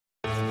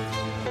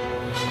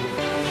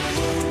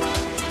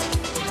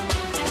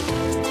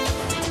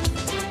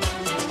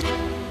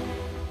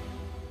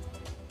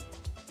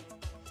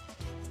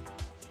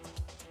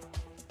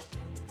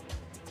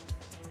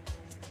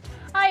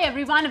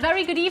everyone. A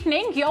very good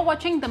evening. You're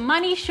watching The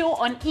Money Show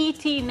on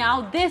ET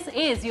Now. This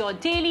is your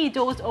daily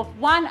dose of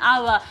 1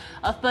 hour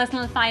of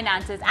personal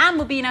finances. I'm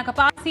Mrin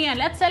Agarwal, and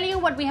let's tell you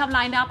what we have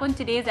lined up on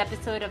today's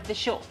episode of the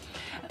show.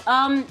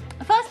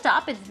 First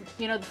up, it's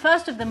the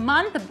first of the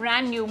month, a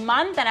brand new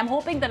month, and I'm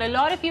hoping that a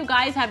lot of you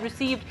guys have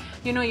received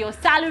your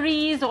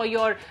salaries or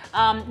your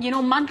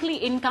monthly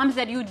incomes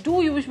that you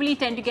do usually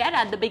tend to get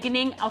at the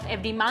beginning of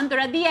every month or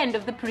at the end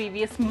of the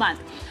previous month.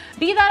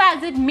 Be that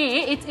as it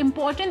may, it's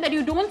important that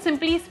you don't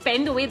simply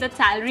spend away that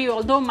salary,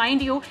 although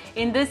mind you,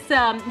 in this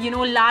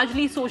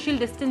largely social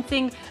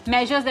distancing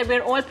measures that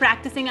we're all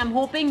practicing, I'm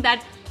hoping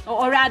that,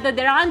 or rather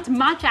there aren't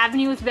much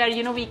avenues where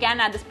we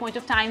can at this point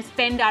of time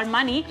spend our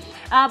money,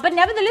 but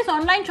nevertheless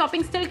online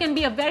shopping still can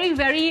be a very,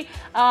 very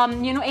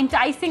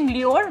enticing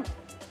lure.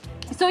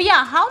 So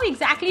yeah, how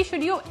exactly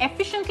should you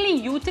efficiently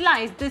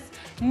utilize this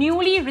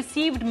newly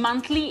received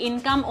monthly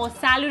income or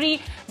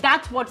salary?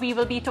 That's what we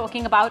will be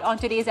talking about on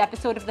today's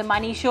episode of The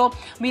Money Show.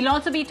 We'll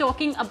also be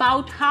talking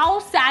about how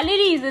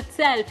salaries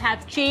itself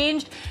have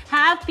changed.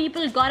 Have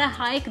people got a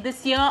hike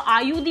this year?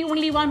 Are you the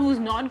only one who's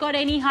not got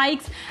any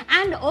hikes?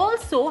 And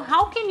also,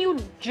 how can you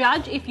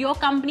judge if your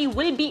company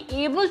will be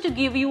able to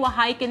give you a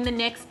hike in the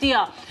next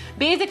year?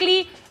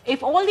 Basically,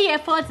 if all the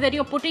efforts that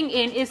you're putting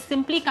in is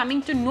simply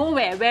coming to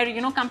nowhere, where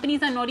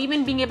companies are not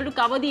even being able to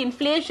cover the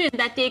inflation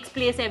that takes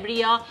place every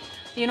year,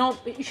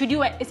 should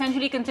you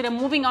essentially consider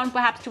moving on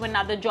perhaps to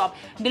another job?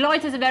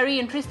 Deloitte has a very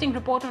interesting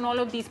report on all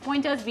of these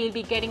pointers. We'll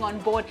be getting on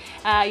board,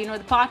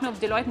 the partner of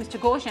Deloitte, Mr.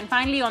 Ghosh. And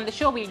finally on the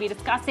show, we'll be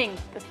discussing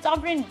the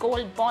sovereign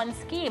gold bond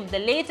scheme. The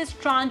latest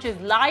tranche is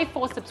live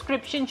for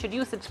subscription. Should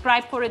you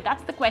subscribe for it?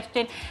 That's the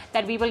question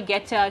that we will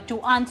get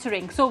to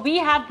answering. So we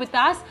have with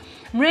us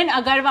Mrin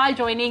Agarwal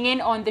joining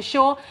in on the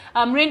show.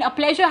 Mrin, a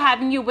pleasure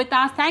having you with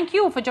us. Thank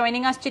you for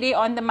joining us today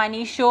on The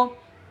Money Show.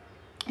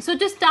 So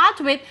to start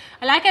with,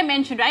 like I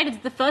mentioned, right,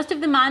 it's the first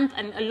of the month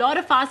and a lot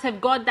of us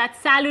have got that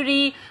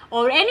salary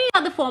or any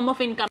other form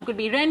of income, could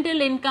be rental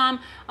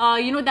income,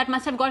 that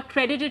must have got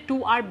credited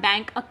to our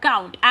bank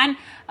account. And,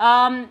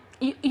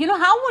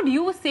 how would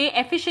you say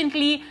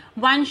efficiently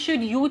one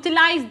should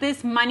utilize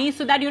this money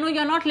so that,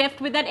 you're not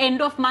left with that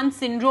end of month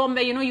syndrome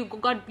where, you've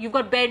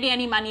got barely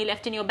any money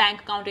left in your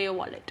bank account or your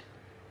wallet?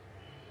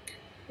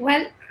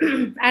 Well,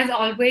 as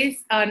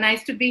always,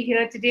 nice to be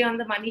here today on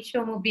The Money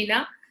Show,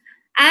 Mubina.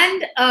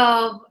 And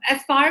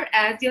as far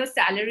as your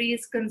salary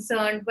is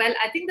concerned, well,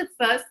 I think the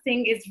first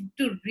thing is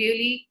to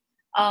really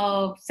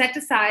set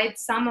aside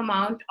some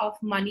amount of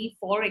money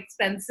for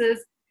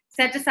expenses,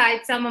 set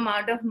aside some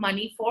amount of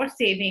money for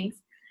savings.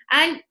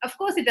 And of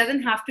course, it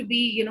doesn't have to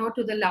be,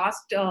 to the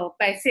last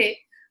paise,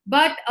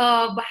 but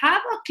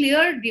have a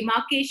clear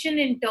demarcation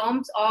in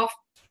terms of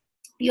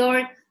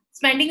your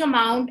spending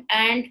amount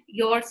and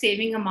your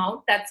saving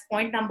amount. That's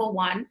point number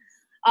one.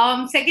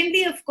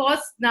 Secondly, of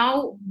course,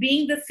 now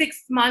being the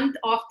 6th month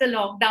of the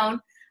lockdown,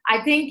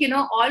 I think,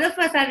 all of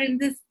us are in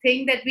this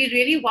thing that we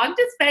really want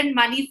to spend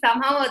money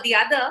somehow or the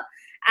other.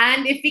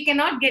 And if we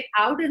cannot get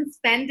out and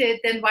spend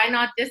it, then why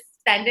not just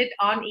spend it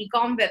on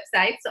e-com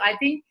websites? So I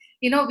think,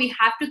 we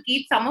have to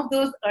keep some of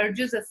those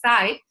urges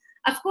aside.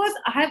 Of course,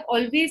 I have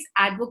always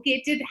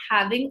advocated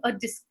having a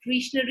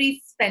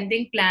discretionary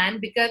spending plan,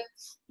 because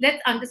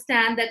let's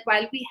understand that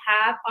while we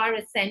have our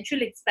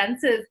essential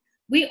expenses,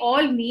 we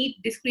all need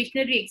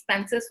discretionary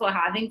expenses for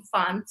having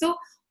fun. So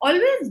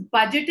always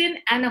budget in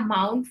an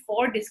amount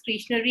for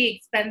discretionary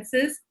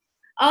expenses.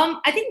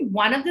 I think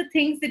one of the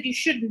things that you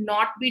should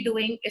not be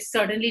doing is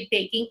certainly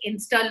taking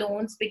Insta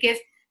loans, because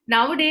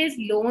nowadays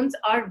loans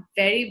are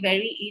very,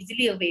 very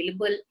easily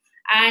available.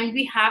 And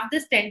we have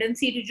this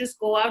tendency to just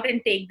go out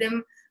and take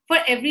them for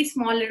every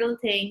small little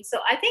thing. So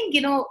I think,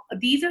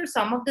 these are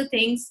some of the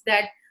things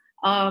that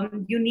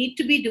you need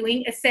to be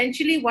doing.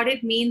 Essentially, what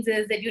it means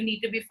is that you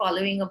need to be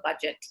following a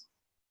budget.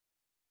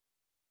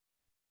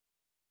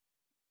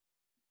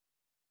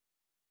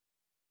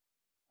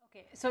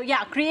 Okay, so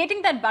yeah,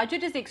 creating that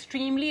budget is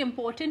extremely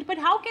important. But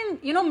how can,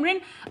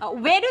 Mrin,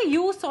 where do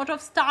you sort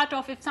of start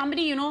off if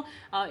somebody,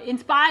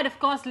 inspired, of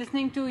course,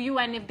 listening to you,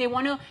 and if they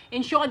want to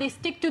ensure they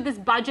stick to this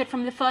budget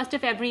from the first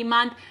of every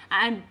month,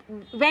 and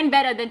when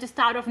better than to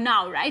start off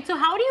now, right? So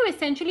how do you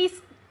essentially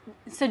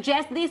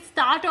suggest they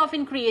start off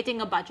in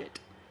creating a budget?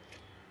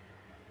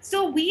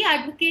 So we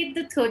advocate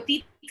the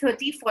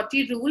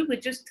 30-30-40 rule,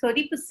 which is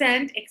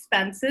 30%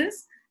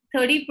 expenses,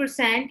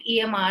 30%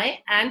 EMI,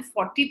 and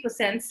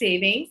 40%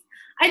 savings.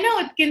 I know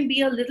it can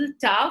be a little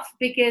tough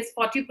because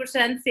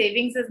 40%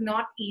 savings is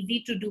not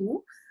easy to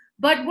do.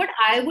 But what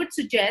I would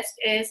suggest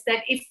is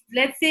that if,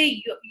 let's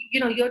say,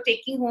 you're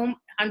taking home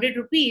 100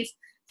 rupees,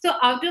 so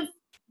out of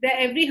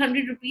every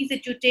 100 rupees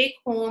that you take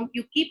home,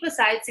 you keep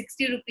aside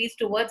 60 rupees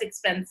towards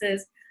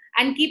expenses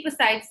and keep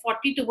aside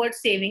 40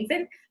 towards savings.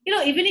 And,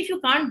 even if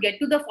you can't get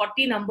to the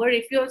 40 number,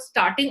 if you're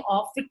starting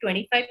off with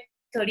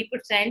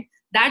 25-30%,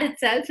 that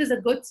itself is a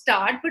good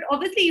start. But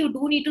obviously, you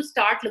do need to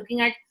start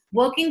looking at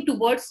working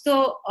towards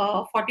the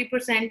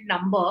 40%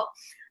 number.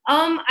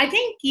 I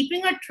think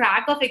keeping a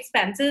track of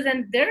expenses,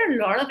 and there are a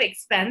lot of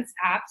expense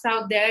apps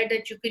out there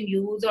that you can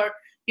use, or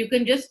You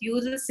can just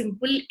use a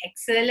simple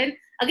Excel. And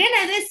again,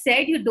 as I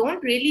said, you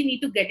don't really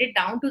need to get it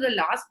down to the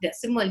last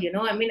decimal.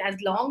 I mean, as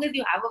long as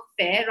you have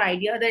a fair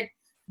idea that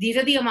these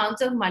are the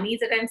amounts of money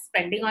that I'm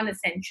spending on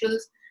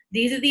essentials,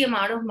 these are the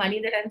amount of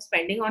money that I'm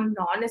spending on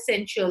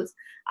non-essentials,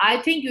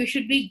 I think you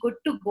should be good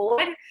to go.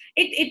 And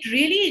it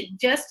really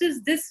just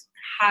is this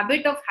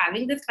habit of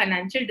having this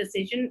financial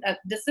decision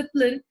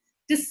discipline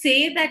to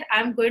say that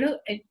I'm going to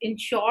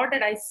ensure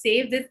that I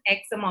save this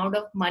X amount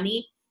of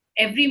money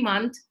every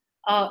month,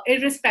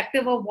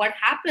 irrespective of what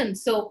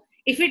happens. So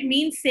if it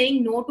means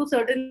saying no to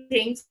certain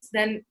things,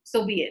 then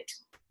so be it.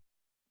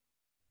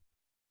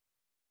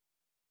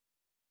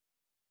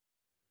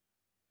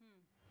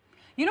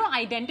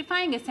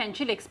 Identifying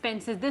essential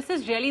expenses, this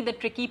is really the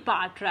tricky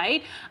part,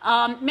 right?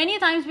 Many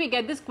times we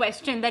get this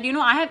question that,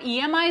 I have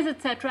EMIs,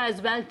 etc.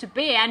 as well to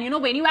pay. And,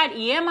 when you add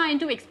EMI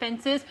into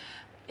expenses,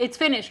 it's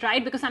finished,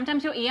 right? Because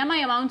sometimes your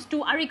EMI amounts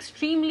too are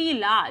extremely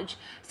large.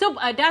 So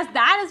does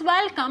that as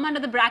well come under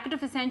the bracket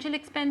of essential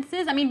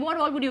expenses? I mean, what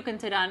all would you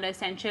consider under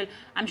essential?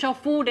 I'm sure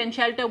food and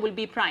shelter will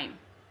be prime.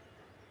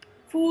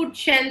 Food,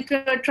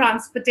 shelter,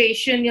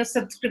 transportation, your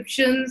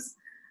subscriptions,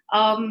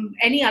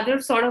 any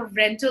other sort of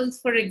rentals,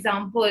 for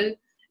example,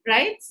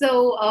 right?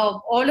 So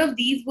all of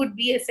these would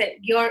be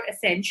your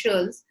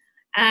essentials.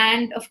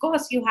 And of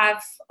course, you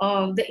have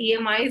the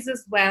EMIs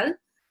as well,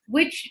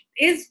 which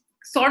is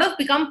sort of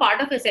become part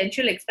of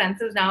essential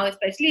expenses now,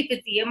 especially if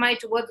it's EMI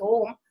towards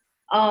home.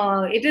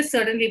 It is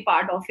certainly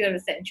part of your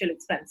essential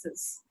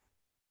expenses.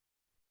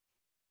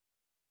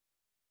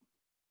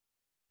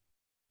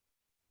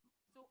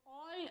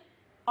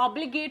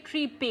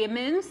 Obligatory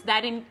payments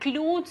that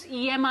includes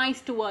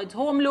EMIs towards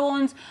home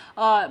loans,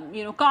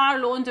 car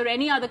loans, or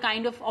any other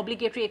kind of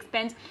obligatory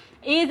expense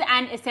is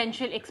an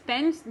essential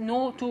expense.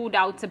 No two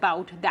doubts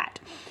about that.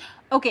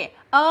 Okay.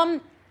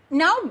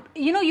 Now,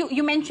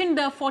 you mentioned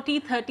the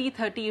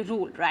 40-30-30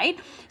 rule, right?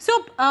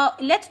 So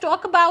let's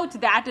talk about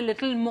that a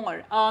little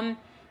more.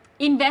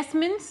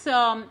 Investments,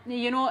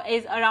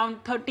 is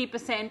around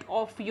 30%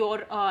 of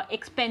your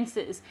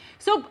expenses.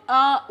 So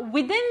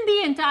within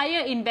the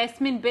entire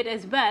investment bit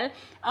as well,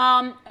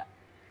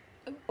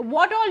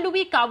 what all do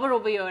we cover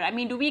over here? I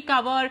mean, do we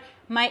cover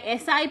my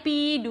SIP?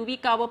 Do we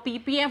cover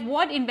PPF?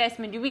 What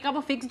investment? Do we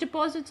cover fixed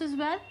deposits as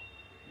well?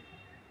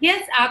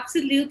 Yes,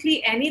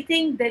 absolutely.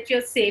 Anything that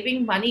you're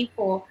saving money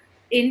for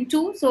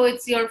into. So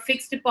it's your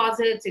fixed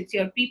deposits, it's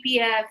your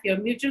PPF, your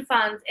mutual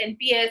funds,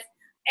 NPS,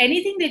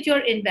 anything that you're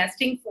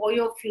investing for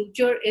your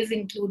future is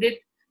included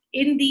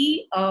in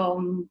the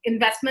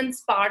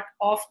investments part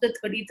of the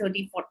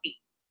 30-30-40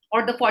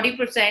 or the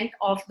 40%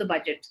 of the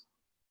budget.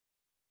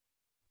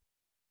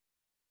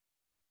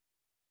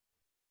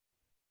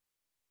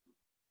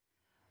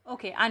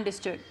 Okay,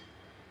 understood.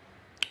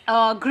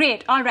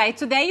 Great. All right.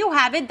 So there you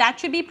have it. That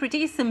should be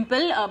pretty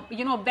simple,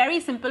 very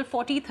simple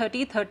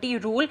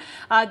 40-30-30 rule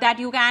that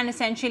you can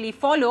essentially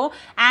follow.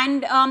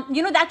 And,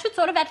 that should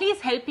sort of at least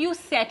help you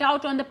set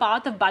out on the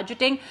path of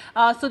budgeting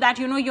so that,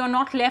 you're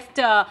not left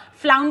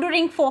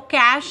floundering for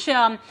cash,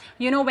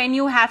 when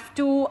you have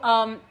to,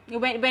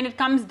 when it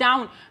comes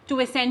down to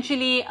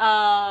essentially,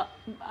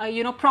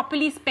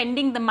 properly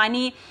spending the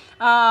money.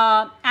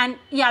 And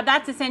yeah,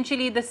 that's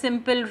essentially the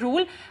simple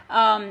rule.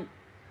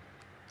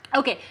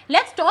 Okay,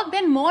 let's talk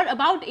then more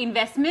about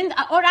investment,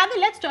 or rather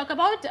let's talk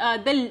about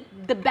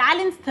the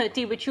balance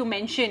 30 which you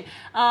mentioned.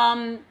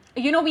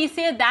 We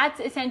say that's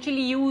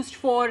essentially used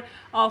for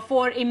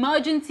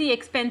emergency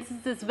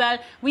expenses as well.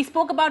 We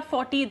spoke about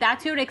 40,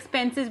 that's your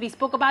expenses. We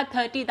spoke about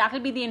 30, that will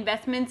be the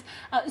investments.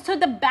 So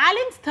the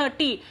balance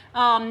 30,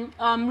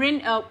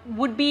 Mrin,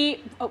 would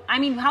be,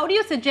 how do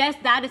you suggest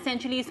that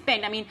essentially is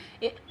spent? I mean,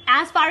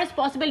 as far as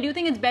possible, do you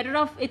think it's better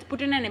off it's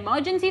put in an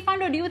emergency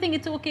fund, or do you think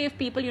it's okay if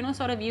people,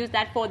 sort of use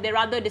that for their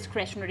other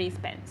discretionary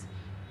spends?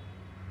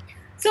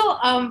 So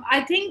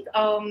I think,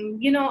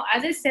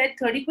 as I said,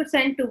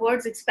 30%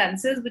 towards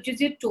expenses, which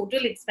is your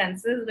total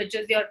expenses, which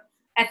is your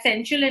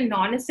essential and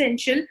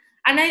non-essential.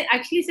 And I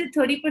actually said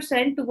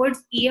 30%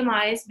 towards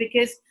EMIs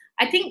because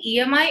I think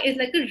EMI is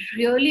like a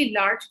really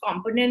large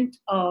component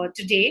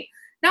today.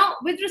 Now,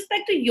 with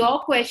respect to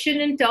your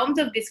question in terms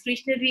of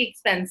discretionary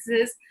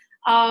expenses,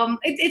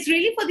 it's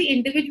really for the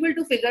individual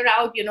to figure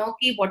out,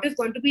 what is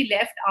going to be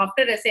left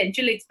after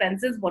essential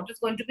expenses, what is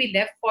going to be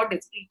left for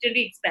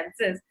discretionary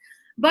expenses.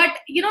 But,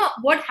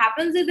 what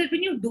happens is that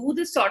when you do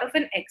this sort of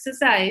an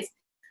exercise,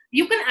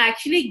 you can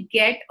actually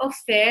get a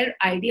fair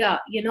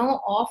idea,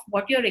 of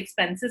what your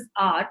expenses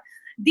are.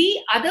 The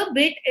other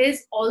bit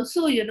is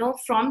also,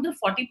 from the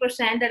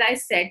 40% that I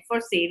said for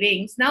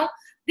savings. Now,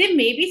 there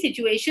may be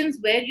situations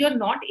where you're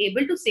not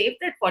able to save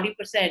that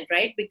 40%,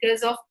 right?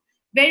 Because of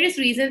various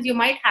reasons, you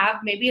might have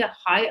maybe a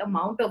high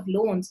amount of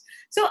loans.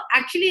 So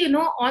actually,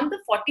 on the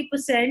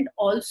 40%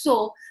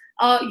 also,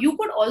 you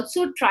could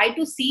also try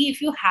to see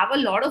if you have a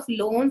lot of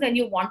loans and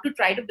you want to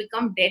try to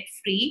become debt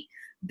free,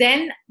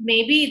 then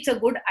maybe it's a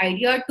good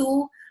idea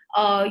to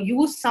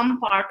use some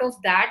part of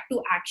that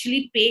to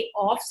actually pay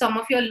off some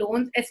of your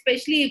loans,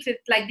 especially if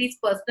it's like these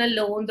personal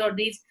loans or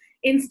these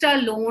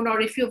Insta loan,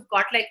 or if you've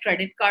got like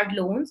credit card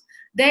loans,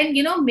 then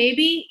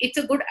maybe it's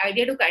a good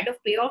idea to kind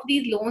of pay off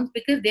these loans,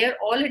 because they're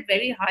all at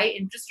very high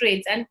interest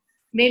rates, and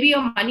maybe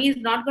your money is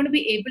not going to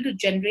be able to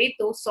generate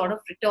those sort of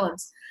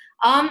returns.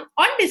 On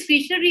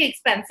discretionary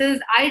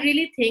expenses, I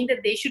really think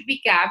that they should be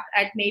capped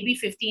at maybe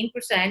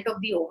 15%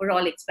 of the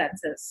overall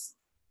expenses.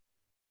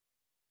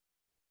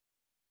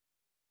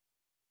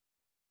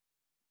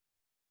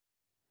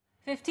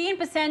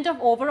 15% of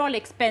overall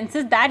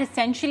expenses, that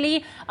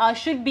essentially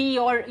should be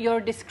your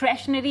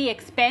discretionary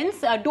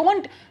expense.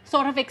 Don't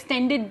sort of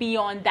extend it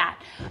beyond that.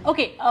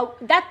 Okay,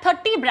 that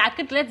 30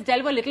 bracket, let's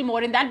delve a little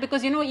more in that,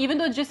 because even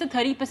though it's just a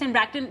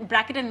 30%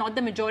 bracket and not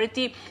the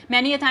majority,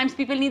 many a times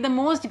people need the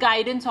most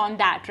guidance on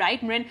that,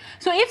 right, Mrin?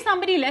 So if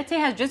somebody, let's say,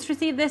 has just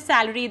received their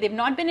salary, they've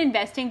not been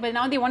investing, but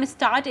now they want to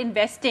start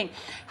investing,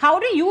 how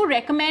do you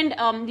recommend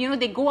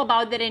they go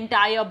about their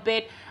entire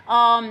bit?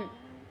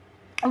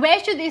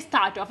 Where should they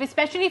start off,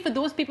 especially for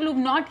those people who've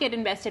not yet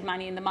invested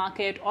money in the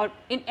market or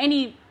in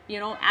any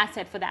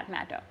asset for that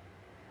matter?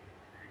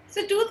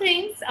 So two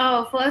things.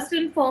 First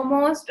and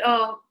foremost,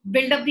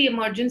 build up the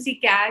emergency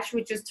cash,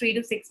 which is 3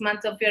 to 6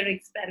 months of your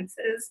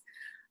expenses.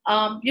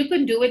 You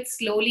can do it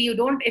slowly.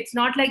 It's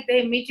not like the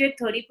immediate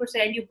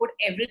 30% you put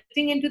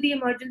everything into the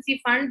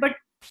emergency fund, but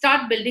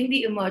start building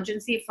the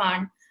emergency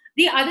fund.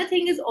 The other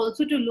thing is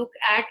also to look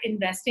at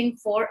investing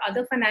for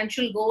other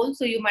financial goals.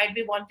 So you might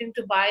be wanting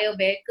to buy a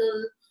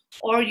vehicle,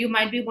 or you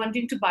might be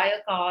wanting to buy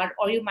a car,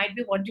 or you might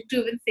be wanting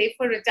to even save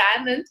for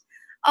retirement.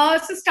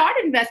 So start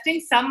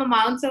investing some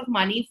amounts of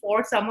money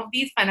for some of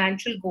these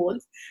financial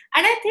goals.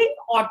 And I think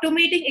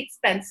automating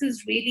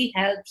expenses really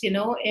helps,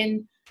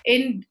 in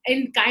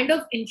kind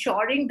of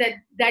ensuring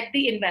that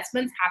the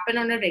investments happen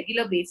on a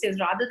regular basis,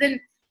 rather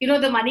than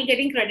the money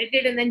getting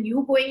credited and then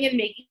you going and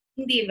making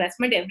the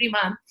investment every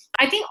month.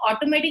 I think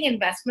automating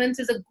investments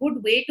is a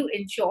good way to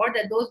ensure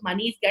that those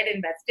monies get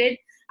invested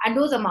and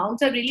those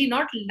amounts are really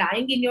not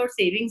lying in your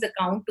savings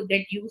account to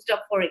get used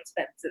up for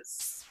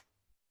expenses.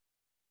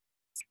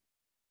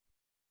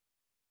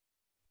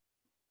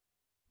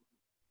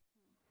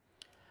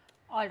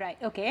 All right,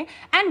 okay.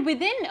 And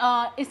within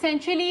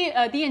essentially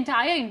the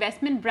entire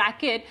investment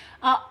bracket,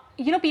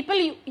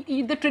 people,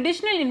 the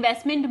traditional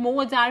investment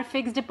modes are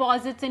fixed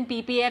deposits and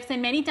PPFs,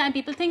 and many times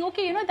people think,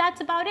 okay,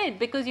 that's about it,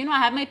 because I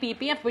have my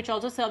PPF, which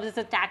also serves as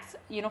a tax,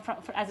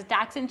 as a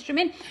tax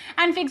instrument,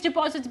 and fixed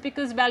deposits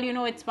because, well,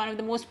 it's one of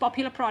the most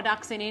popular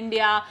products in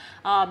India,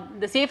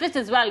 the safest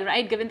as well,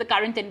 right, given the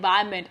current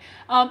environment.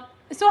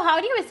 So how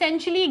do you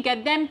essentially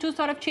get them to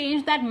sort of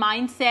change that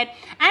mindset?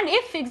 And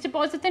if fixed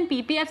deposits and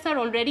PPFs are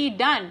already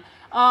done,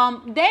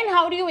 then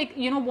how do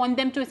you want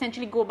them to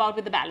essentially go about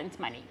with the balance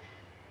money?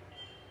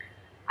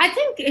 I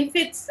think if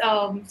it's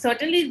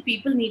certainly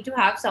people need to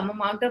have some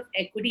amount of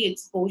equity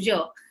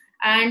exposure,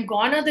 and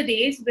gone are the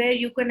days where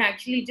you can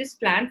actually just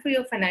plan for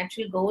your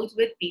financial goals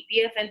with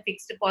PPF and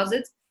fixed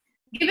deposits,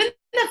 given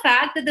the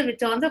fact that the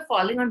returns are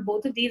falling on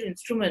both of these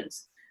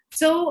instruments.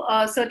 So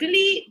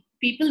certainly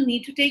people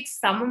need to take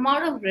some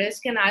amount of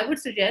risk, and I would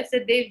suggest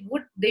that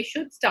they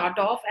should start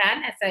off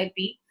an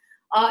SIP.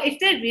 If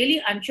they're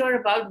really unsure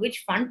about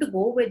which fund to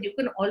go with, you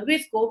can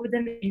always go with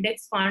an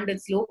index fund.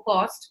 It's low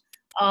cost,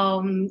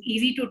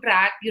 easy to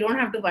track. You don't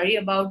have to worry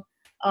about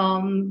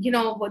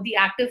what the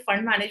active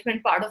fund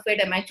management part of it.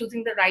 Am I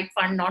choosing the right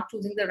fund, not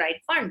choosing the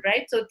right fund,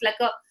 right? So it's like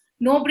a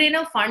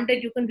no-brainer fund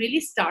that you can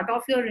really start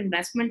off your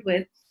investment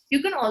with.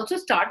 You can also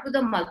start with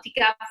a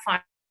multi-cap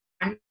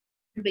fund,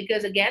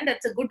 because again,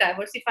 that's a good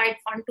diversified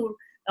fund to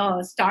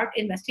start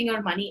investing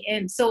your money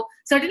in. So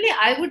certainly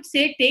I would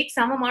say take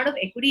some amount of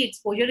equity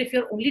exposure. If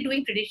you're only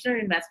doing traditional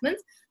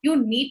investments, you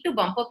need to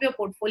bump up your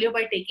portfolio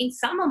by taking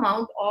some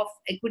amount of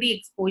equity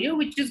exposure,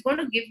 which is going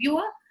to give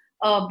you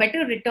a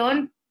better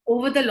return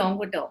over the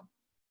longer term.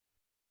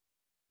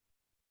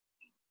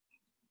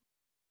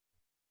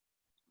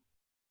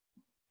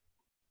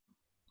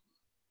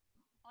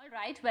 All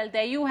right, well,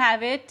 there you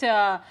have it.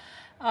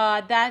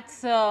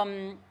 That's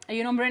Mrin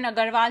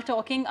Agarwal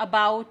talking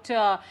about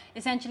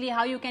essentially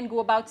how you can go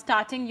about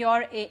starting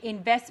your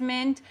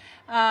investment,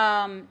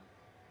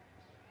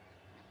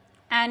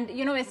 and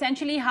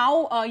essentially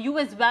how you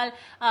as well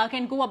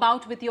can go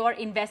about with your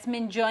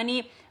investment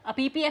journey.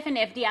 PPF and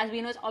FD, as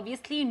we know, is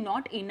obviously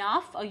not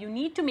enough. You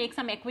need to make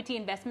some equity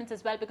investments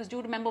as well, because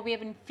do remember we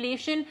have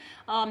inflation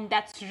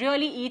that's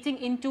really eating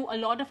into a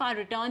lot of our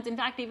returns. In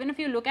fact, even if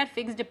you look at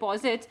fixed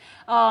deposits,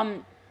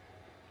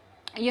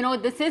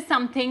 this is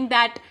something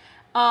that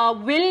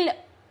will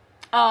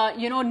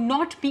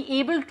not be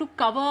able to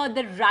cover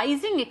the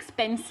rising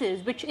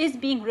expenses, which is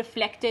being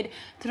reflected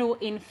through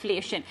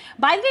inflation.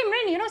 By the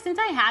way, Mrin, since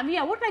I have you,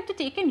 I would like to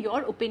take in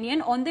your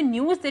opinion on the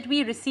news that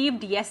we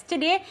received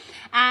yesterday,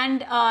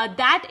 and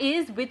that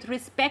is with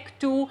respect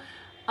to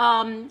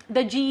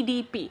the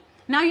GDP.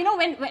 Now,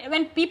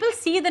 when people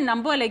see the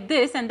number like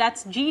this, and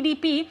that's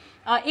GDP,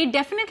 it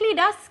definitely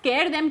does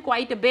scare them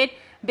quite a bit,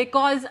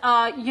 because,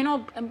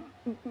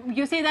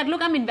 you say that,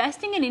 look, I'm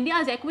investing in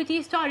India's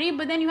equity story,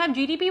 but then you have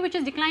GDP which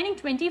is declining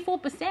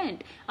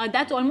 24%.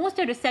 That's almost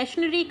a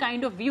recessionary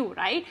kind of view,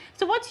 right?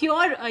 So what's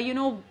your,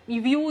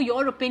 view,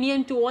 your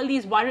opinion to all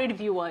these worried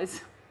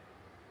viewers?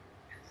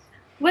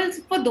 Well,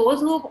 for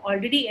those who have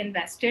already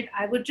invested,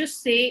 I would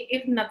just say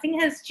if nothing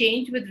has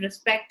changed with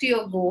respect to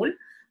your goal,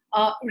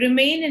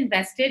 remain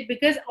invested,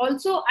 because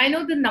also I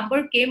know the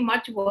number came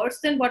much worse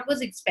than what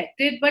was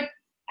expected, but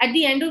at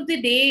the end of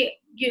the day,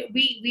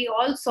 we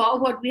all saw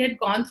what we had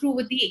gone through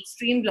with the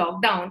extreme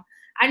lockdown,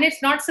 and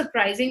it's not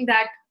surprising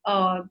that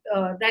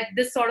that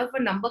this sort of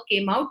a number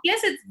came out.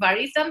 Yes, it's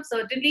worrisome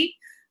certainly,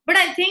 but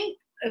I think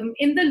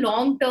in the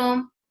long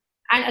term,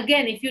 and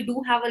again, if you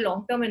do have a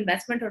long term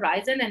investment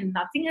horizon and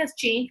nothing has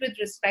changed with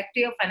respect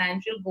to your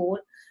financial goal,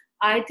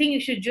 I think you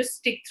should just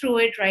stick through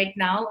it right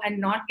now and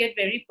not get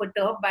very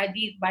perturbed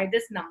by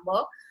this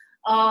number.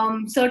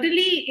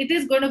 Certainly, it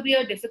is going to be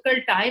a difficult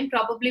time,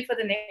 probably for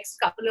the next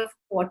couple of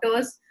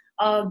quarters,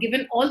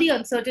 given all the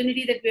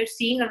uncertainty that we're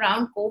seeing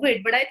around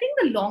COVID. But I think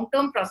the long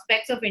term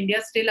prospects of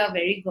India still are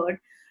very good.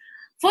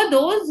 For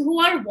those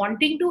who are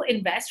wanting to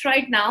invest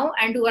right now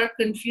and who are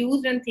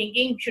confused and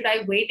thinking, should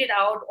I wait it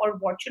out or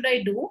what should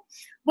I do?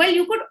 Well,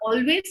 you could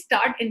always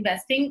start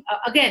investing.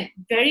 Again,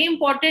 very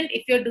important,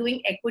 if you're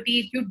doing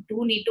equities, you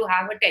do need to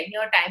have a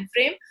 10-year time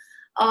frame.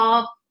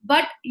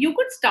 But you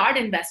could start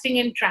investing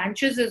in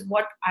tranches, is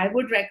what I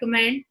would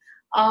recommend.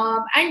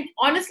 And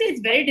honestly,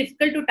 it's very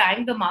difficult to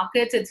time the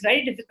markets. It's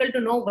very difficult to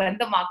know when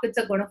the markets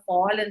are going to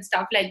fall and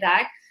stuff like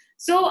that.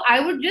 So I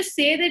would just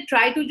say that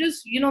try to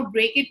just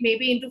break it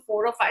maybe into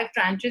 4 or 5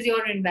 tranches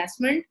your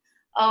investment,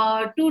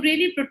 to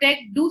really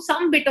do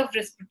some bit of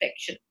risk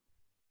protection.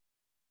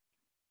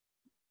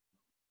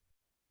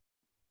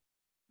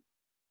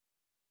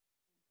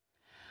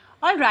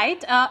 All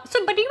right.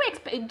 So, but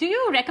do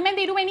you recommend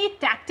they do any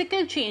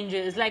tactical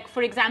changes, like,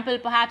 for example,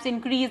 perhaps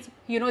increase,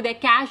 their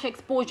cash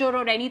exposure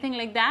or anything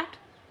like that?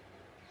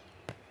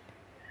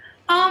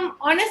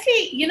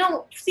 Honestly,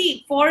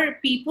 see, for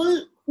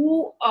people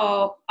who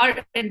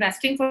are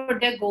investing for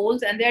their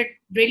goals and they're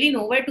really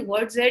nowhere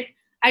towards it,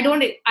 I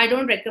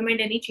don't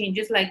recommend any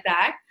changes like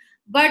that.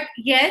 But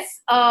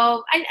yes,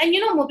 and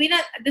Mobina,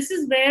 this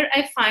is where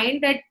I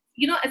find that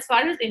as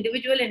far as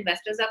individual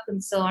investors are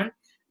concerned,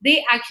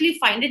 they actually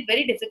find it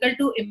very difficult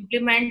to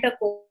implement a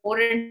core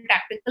and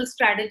tactical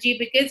strategy,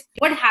 because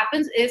what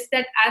happens is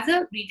that as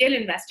a retail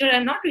investor,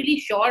 I'm not really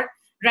sure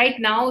right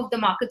now if the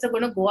markets are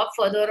going to go up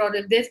further or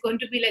if there's going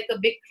to be like a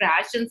big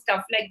crash and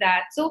stuff like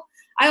that. So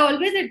I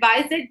always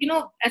advise that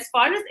as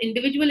far as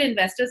individual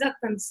investors are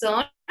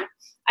concerned,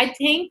 I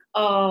think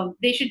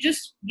they should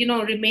just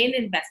remain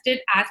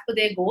invested as per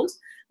their goals.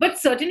 But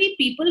certainly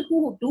people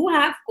who do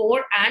have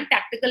core and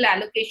tactical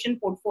allocation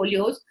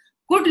portfolios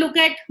could look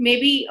at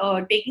maybe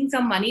taking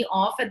some money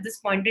off at this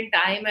point in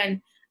time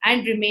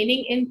and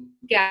remaining in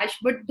cash.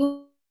 But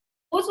those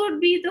would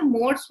be the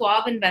more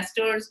suave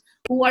investors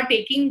who are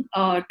taking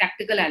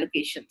tactical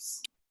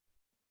allocations.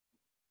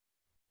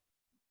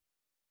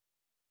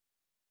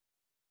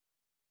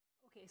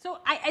 So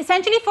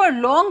essentially, for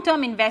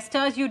long-term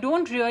investors, you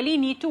don't really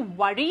need to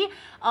worry,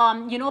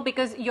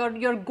 because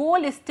your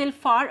goal is still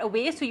far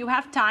away, so you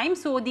have time.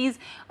 So these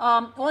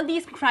all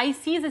these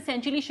crises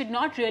essentially should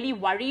not really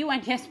worry you.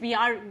 And yes, we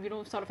are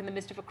sort of in the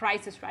midst of a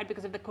crisis, right,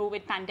 because of the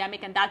COVID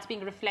pandemic, and that's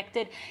being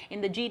reflected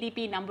in the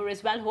GDP number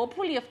as well.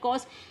 Hopefully, of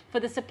course, for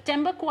the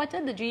September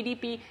quarter, the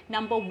GDP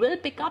number will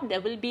pick up.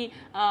 There will be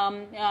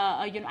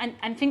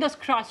and fingers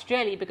crossed,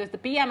 really, because the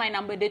PMI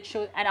number did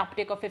show an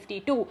uptick of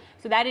 52.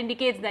 So that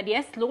indicates that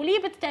yes, slowly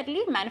but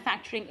steadily,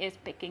 manufacturing is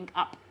picking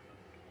up.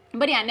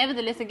 But yeah,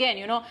 nevertheless, again,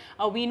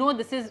 we know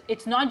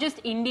it's not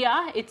just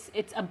India, it's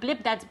a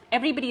blip that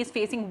everybody is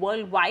facing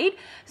worldwide.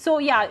 So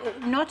yeah,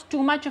 not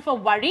too much of a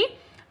worry.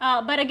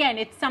 But again,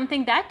 it's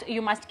something that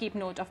you must keep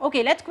note of.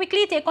 Okay, let's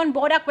quickly take on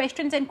board our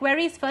questions and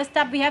queries. First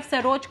up, we have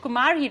Saroj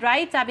Kumar. He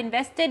writes, I've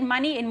invested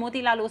money in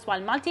Motilal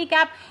Oswal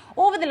Multicap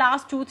over the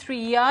last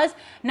 2-3 years.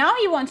 Now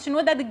he wants to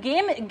know that the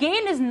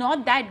gain is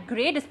not that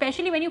great,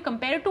 especially when you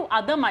compare it to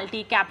other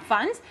multi-cap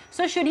funds.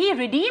 So should he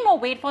redeem or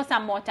wait for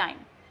some more time?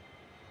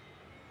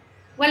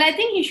 Well, I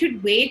think he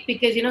should wait,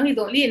 because he's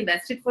only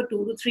invested for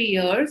 2 to 3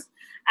 years,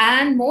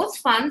 and most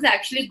funds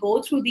actually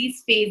go through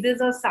these phases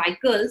or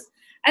cycles.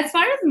 As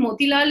far as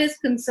Motilal is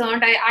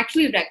concerned, I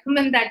actually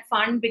recommend that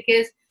fund,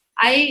 because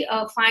I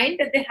find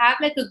that they have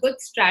like a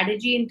good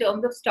strategy in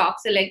terms of stock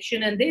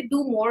selection, and they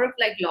do more of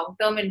like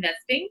long-term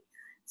investing.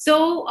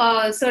 So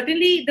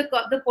certainly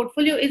the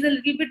portfolio is a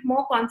little bit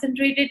more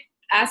concentrated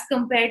as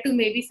compared to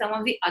maybe some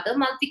of the other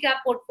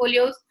multi-cap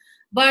portfolios.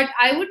 But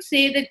I would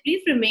say that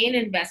please remain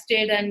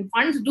invested, and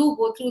funds do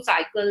go through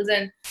cycles.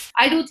 And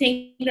I do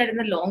think that in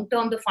the long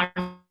term, the fund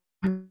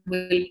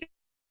will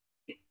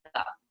pick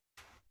up.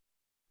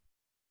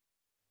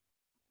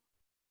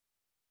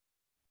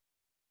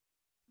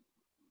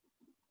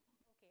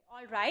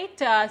 All Right.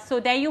 So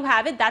there you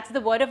have it. That's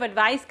the word of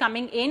advice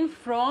coming in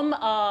from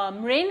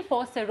Mrin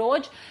for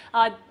Saroj.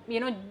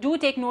 Do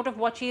take note of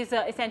what she's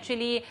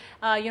essentially,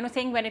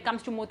 saying when it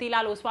comes to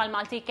Motilal Oswal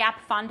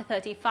Multi-Cap Fund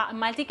 35,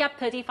 Multi-Cap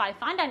 35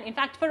 Fund, and in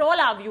fact for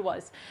all our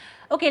viewers.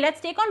 Okay,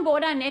 let's take on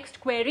board our next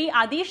query.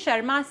 Adi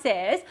Sharma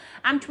says,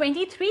 I'm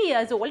 23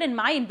 years old and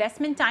my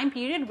investment time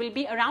period will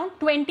be around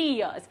 20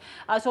 years.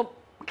 So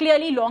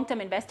clearly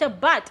long-term investor,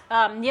 but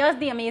here's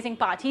the amazing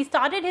part. He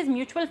started his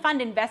mutual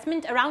fund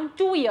investment around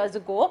 2 years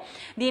ago.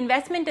 The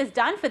investment is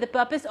done for the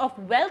purpose of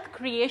wealth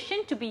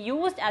creation to be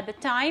used at the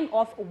time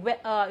of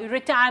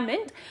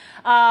retirement.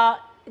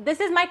 This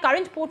is my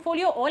current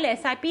portfolio, all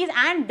SIPs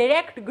and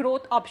direct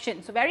growth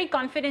options. So very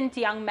confident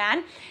young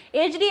man.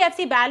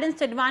 HDFC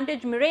Balanced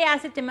Advantage, Murray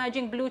Asset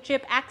Emerging Blue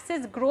Chip,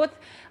 Axis Growth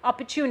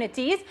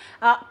Opportunities.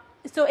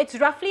 So it's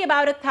roughly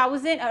about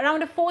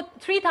around a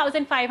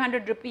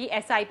 3,500 rupee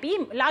SIP,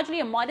 largely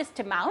a modest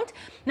amount.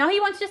 Now he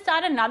wants to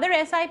start another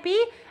SIP,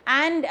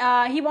 and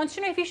he wants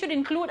to know if he should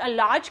include a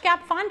large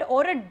cap fund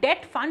or a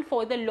debt fund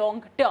for the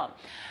long term.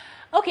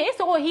 Okay,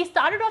 so he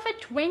started off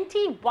at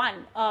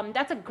 21.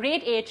 That's a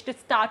great age to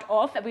start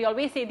off. We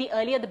always say the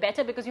earlier the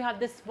better, because you have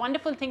this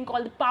wonderful thing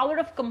called the power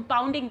of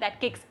compounding that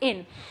kicks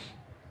in.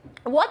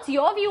 What's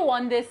your view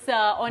on this,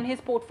 on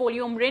his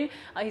portfolio, Mrin?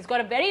 He's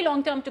got a very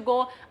long term to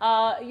go,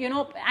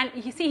 and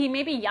you see he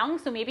may be young,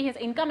 so maybe his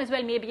income as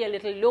well may be a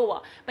little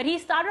lower. But he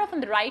started off on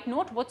the right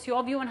note. What's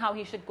your view on how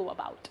he should go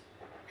about?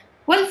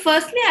 Well,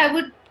 firstly,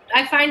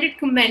 I find it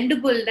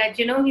commendable that,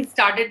 he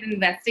started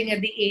investing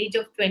at the age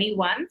of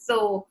 21.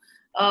 So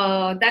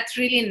that's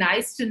really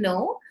nice to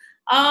know.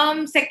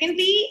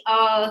 Secondly,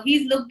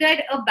 he's looked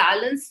at a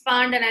balanced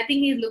fund, and I think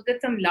he's looked at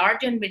some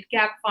large and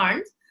mid-cap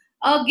funds.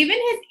 Given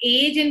his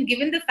age and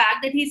given the fact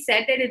that he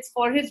said that it's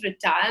for his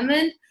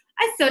retirement,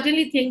 I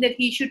certainly think that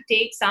he should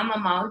take some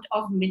amount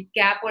of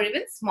mid-cap or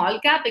even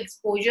small-cap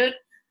exposure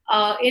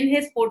in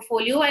his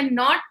portfolio and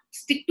not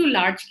stick to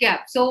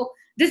large-cap. So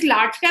this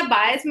large-cap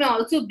bias may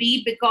also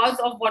be because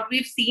of what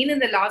we've seen in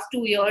the last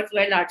 2 years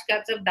where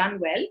large-caps have done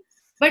well.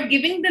 But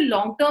given the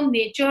long-term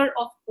nature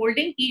of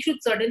holding, he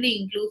should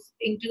certainly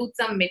include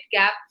some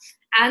mid-cap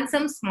and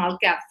some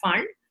small-cap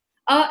fund.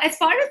 As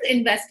far as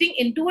investing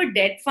into a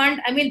debt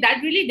fund, I mean, that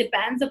really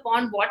depends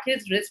upon what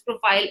his risk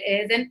profile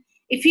is and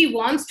if he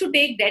wants to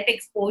take debt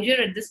exposure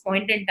at this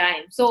point in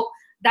time. So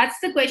that's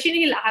the question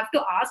he'll have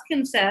to ask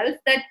himself,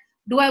 that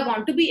do I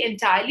want to be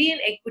entirely in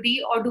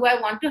equity or do I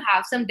want to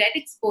have some debt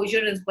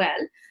exposure as well?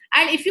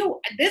 And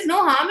there's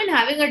no harm in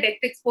having a debt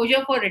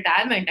exposure for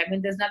retirement. I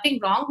mean, there's nothing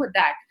wrong with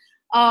that.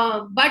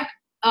 But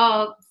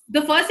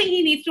the first thing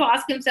he needs to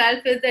ask himself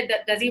is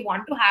that does he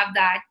want to have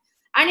that?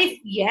 And if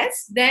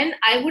yes, then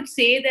I would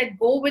say that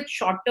go with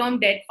short-term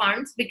debt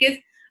funds, because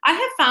I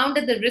have found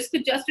that the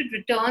risk-adjusted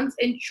returns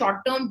in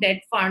short-term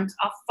debt funds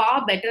are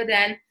far better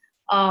than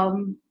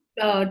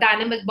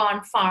dynamic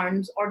bond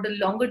funds or the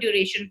longer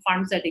duration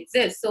funds that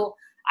exist. So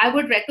I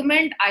would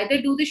recommend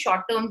either do the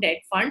short-term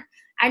debt fund,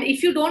 and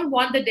if you don't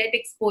want the debt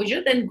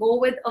exposure, then go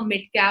with a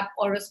mid-cap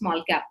or a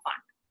small-cap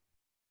fund.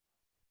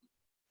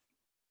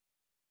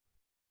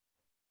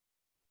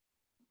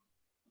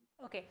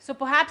 Okay, so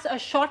perhaps a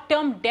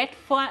short-term debt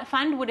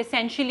fund would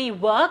essentially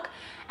work,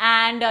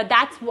 and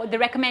that's what the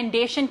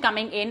recommendation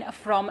coming in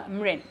from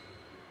Mrin.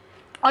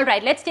 All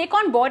right, let's take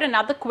on board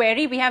another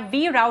query. We have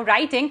V. Rao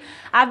writing,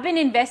 I've been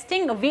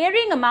investing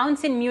varying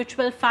amounts in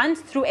mutual funds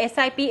through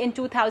SIP in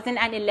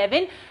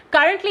 2011.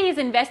 Currently, he's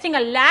investing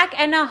 $1.5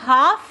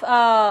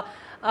 lakh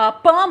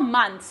per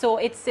month. So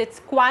it's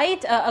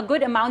quite a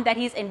good amount that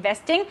he's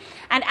investing.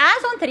 And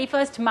as on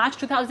 31st March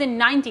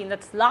 2019,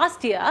 that's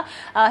last year,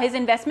 his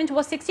investment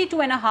was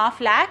 62.5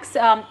 lakhs.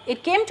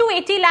 It came to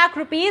 80 lakh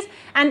rupees,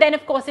 and then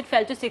of course it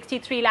fell to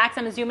 63 lakhs,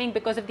 I'm assuming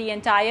because of the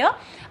entire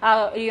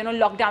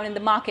lockdown in the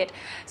market.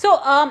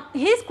 So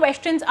his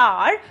questions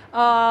are,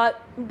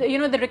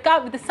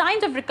 the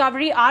signs of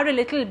recovery are a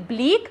little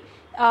bleak.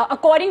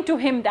 According to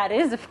him, that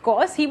is, of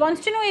course. He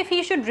wants to know if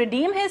he should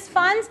redeem his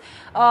funds,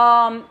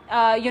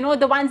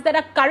 the ones that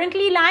are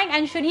currently lying,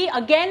 and should he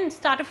again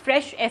start a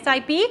fresh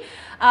SIP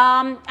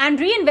and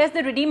reinvest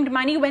the redeemed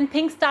money when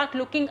things start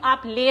looking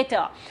up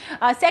later.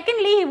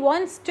 Secondly, he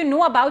wants to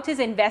know about his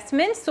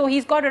investments. So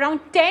he's got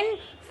around 10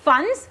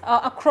 funds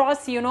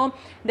across,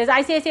 there's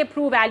ICICI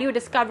Pru Value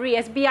Discovery,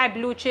 SBI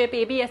Blue Chip,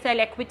 ABSL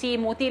Equity,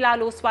 Motilal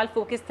Oswal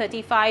Focus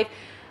 35,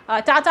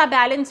 Tata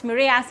Balance,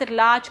 Murray Asset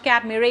Large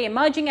Cap, Murray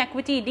Emerging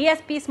Equity,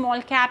 DSP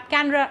Small Cap,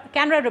 Canara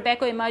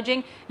Robeco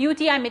Emerging,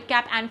 UTI Mid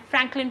Cap, and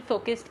Franklin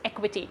Focused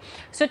Equity.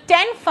 So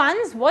 10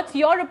 funds. What's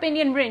your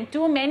opinion, Mrin?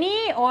 Too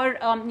many, or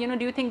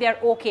do you think they're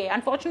okay?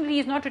 Unfortunately,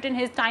 he's not written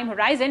his time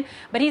horizon,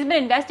 but he's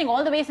been investing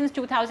all the way since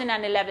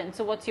 2011.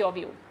 So what's your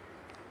view?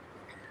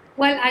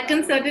 Well, I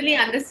can certainly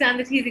understand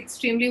that he's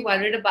extremely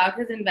worried about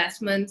his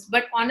investments,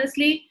 but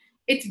honestly,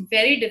 it's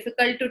very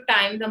difficult to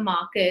time the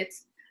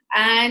markets.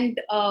 And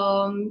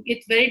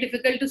it's very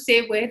difficult to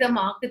say where the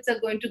markets are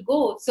going to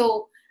go.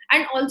 So,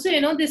 and also,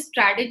 this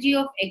strategy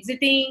of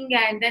exiting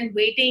and then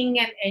waiting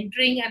and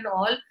entering and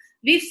all,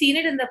 we've seen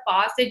it in the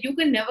past that you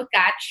can never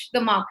catch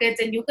the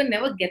markets and you can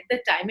never get the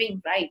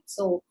timing right.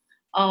 So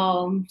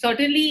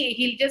certainly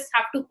he'll just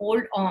have to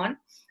hold on.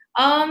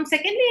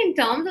 Secondly, in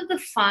terms of the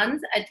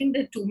funds, I think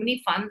there are too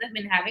many funds. I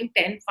mean, having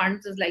 10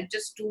 funds is like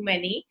just too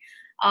many.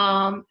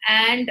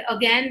 And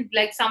again,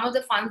 like some of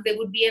the funds, there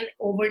would be an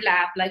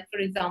overlap. Like, for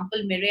example,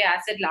 Mrin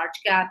Asset Large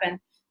Cap and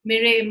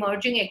Mrin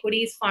Emerging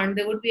Equities Fund,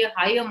 there would be a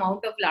high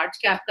amount of large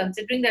cap,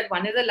 considering that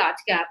one is a large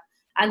cap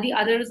and the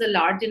other is a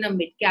large and a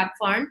mid cap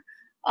fund.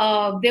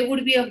 There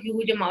would be a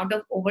huge amount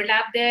of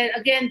overlap there.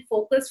 Again,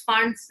 focus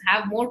funds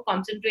have more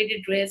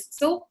concentrated risk.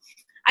 So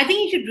I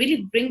think he should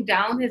really bring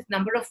down his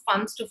number of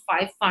funds to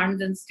 5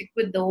 funds and stick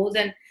with those.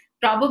 And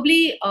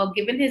probably,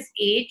 given his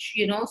age,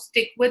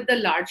 stick with the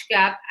large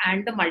cap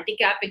and the multi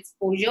cap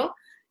exposure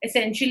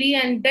essentially,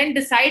 and then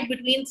decide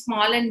between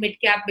small and mid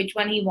cap which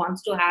one he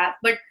wants to have.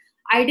 But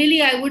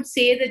ideally, I would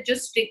say that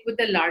just stick with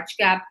the large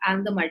cap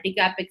and the multi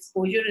cap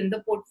exposure in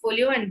the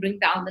portfolio and bring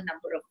down the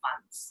number of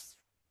funds.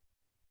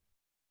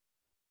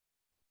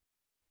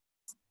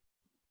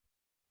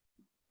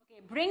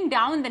 Bring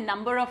down the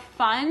number of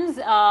funds.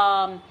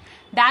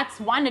 That's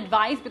one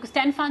advice, because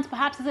 10 funds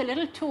perhaps is a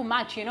little too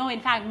much. In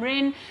fact,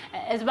 Mrin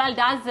as well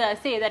does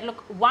say that,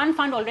 look, one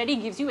fund already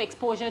gives you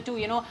exposure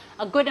to,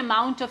 a good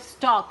amount of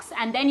stocks,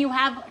 and then you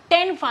have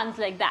 10 funds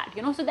like that,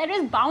 so there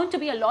is bound to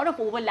be a lot of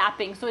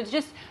overlapping. So it's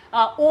just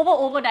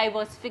over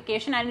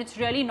diversification, and it's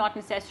really not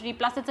necessary.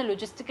 Plus, it's a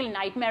logistical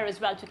nightmare as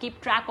well to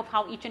keep track of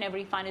how each and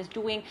every fund is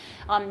doing,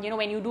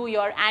 when you do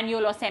your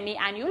annual or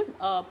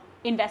semi-annual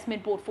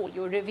investment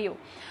portfolio review.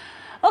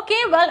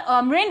 Okay, well,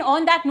 Mrin,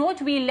 on that note,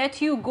 we'll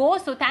let you go.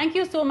 So thank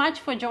you so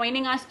much for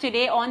joining us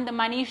today on The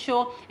Money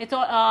Show. It's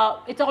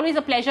always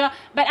a pleasure.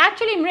 But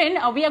actually,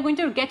 Mrin, we are going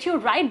to get you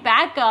right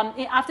back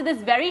after this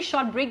very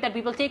short break that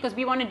we will take, because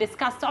we want to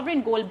discuss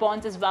sovereign gold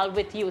bonds as well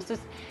with you. So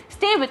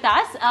stay with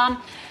us.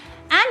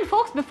 And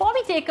folks, before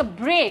we take a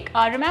break,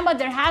 remember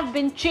there have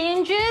been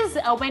changes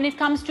when it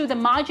comes to the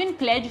margin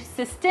pledge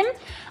system.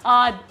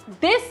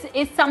 This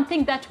is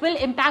something that will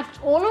impact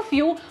all of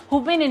you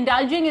who've been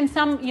indulging in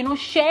some,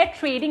 share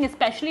trading,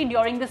 especially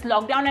during this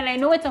lockdown. And I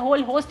know it's a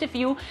whole host of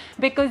you,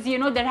 because,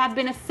 there have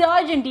been a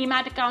surge in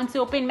demat accounts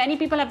open. Many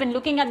people have been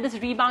looking at this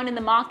rebound in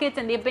the markets,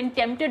 and they've been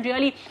tempted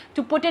really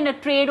to put in a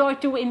trade or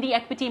two in the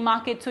equity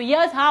market. So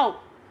here's how.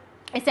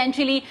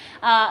 Essentially,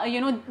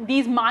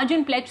 these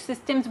margin pledge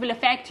systems will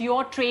affect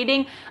your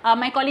trading.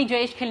 My colleague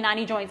Jayesh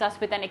Khilnani joins us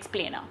with an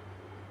explainer.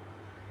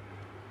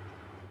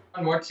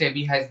 What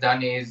SEBI has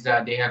done is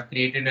they have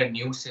created a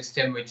new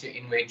system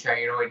in which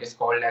it is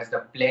called as the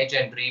pledge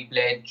and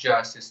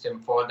repledge system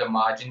for the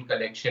margin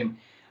collection.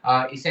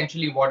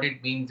 Essentially, what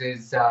it means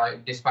is,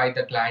 despite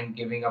the client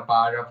giving a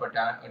power of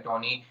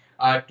attorney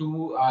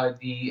to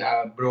the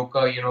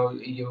broker,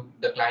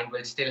 the client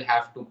will still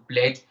have to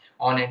pledge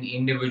on an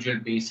individual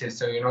basis.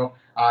 So,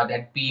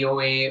 that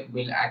POA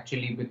will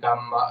actually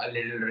become a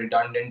little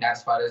redundant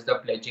as far as the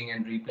pledging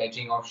and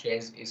repledging of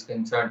shares is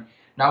concerned.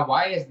 Now,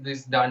 why is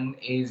this done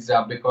is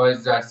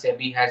because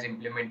SEBI has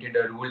implemented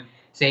a rule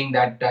saying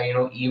that,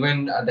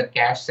 even the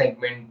cash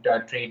segment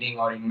trading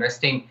or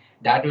investing,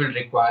 that will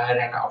require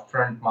an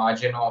upfront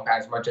margin of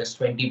as much as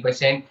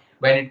 20%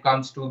 when it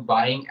comes to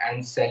buying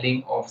and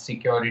selling of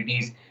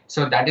securities.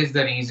 So that is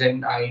the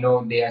reason,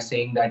 they are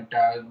saying that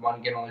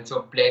one can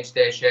also pledge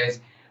their shares.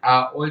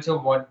 Also,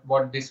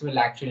 what this will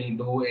actually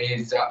do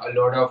is a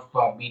lot of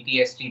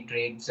BTST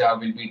trades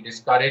will be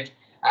discouraged,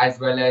 as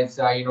well as,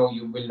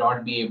 you will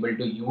not be able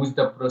to use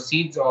the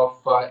proceeds of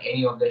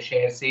any of the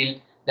share sale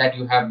that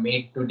you have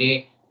made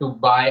today to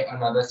buy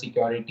another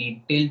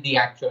security till the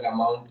actual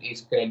amount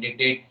is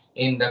credited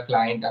in the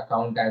client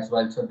account as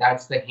well. So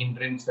that's the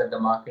hindrance that the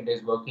market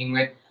is working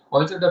with.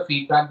 Also, the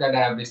feedback that I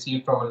have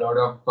received from a lot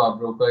of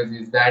brokers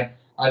is that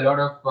a lot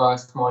of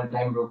small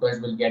time brokers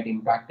will get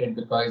impacted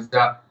because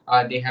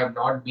they have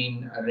not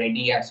been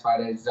ready as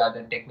far as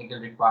the technical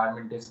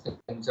requirement is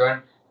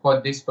concerned for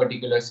this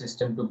particular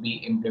system to be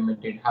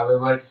implemented.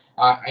 However,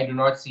 I do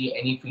not see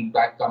any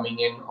feedback coming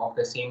in of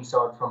the same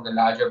sort from the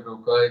larger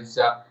brokers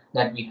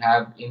that we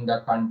have in the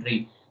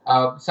country.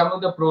 Some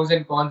of the pros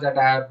and cons that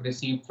I have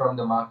received from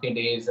the market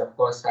is, of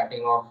course,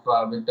 starting off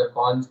with the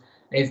cons,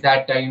 is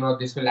that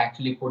this will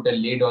actually put a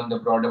lid on the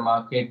broader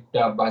market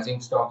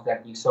buzzing stocks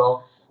that we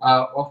saw.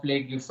 Of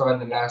late, you saw in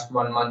the last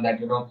 1 month that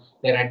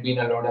there had been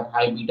a lot of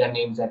high beta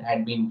names that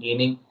had been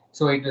gaining,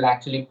 so it will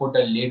actually put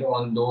a lid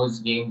on those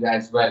gains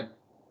as well.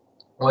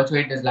 Also,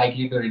 it is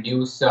likely to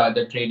reduce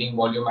the trading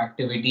volume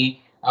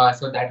activity,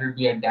 so that will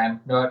be a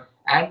dampener,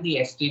 and the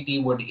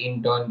STT would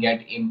in turn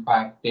get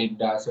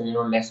impacted. So,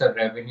 lesser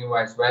revenue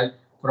as well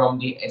from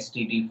the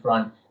STT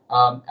front.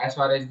 As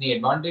far as the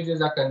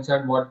advantages are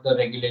concerned, what the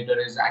regulator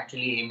is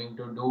actually aiming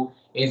to do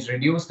is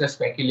reduce the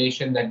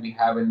speculation that we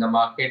have in the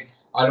market,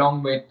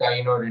 along with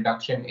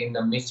reduction in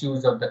the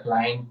misuse of the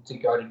client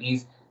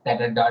securities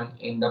that are done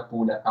in the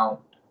pool account.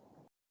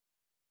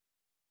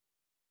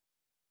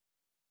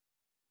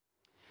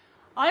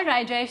 All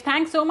right, Jayesh,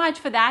 thanks so much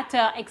for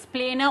that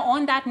explainer.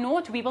 On that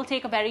note, we will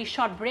take a very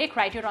short break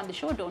right here on the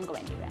show. Don't go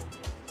anywhere.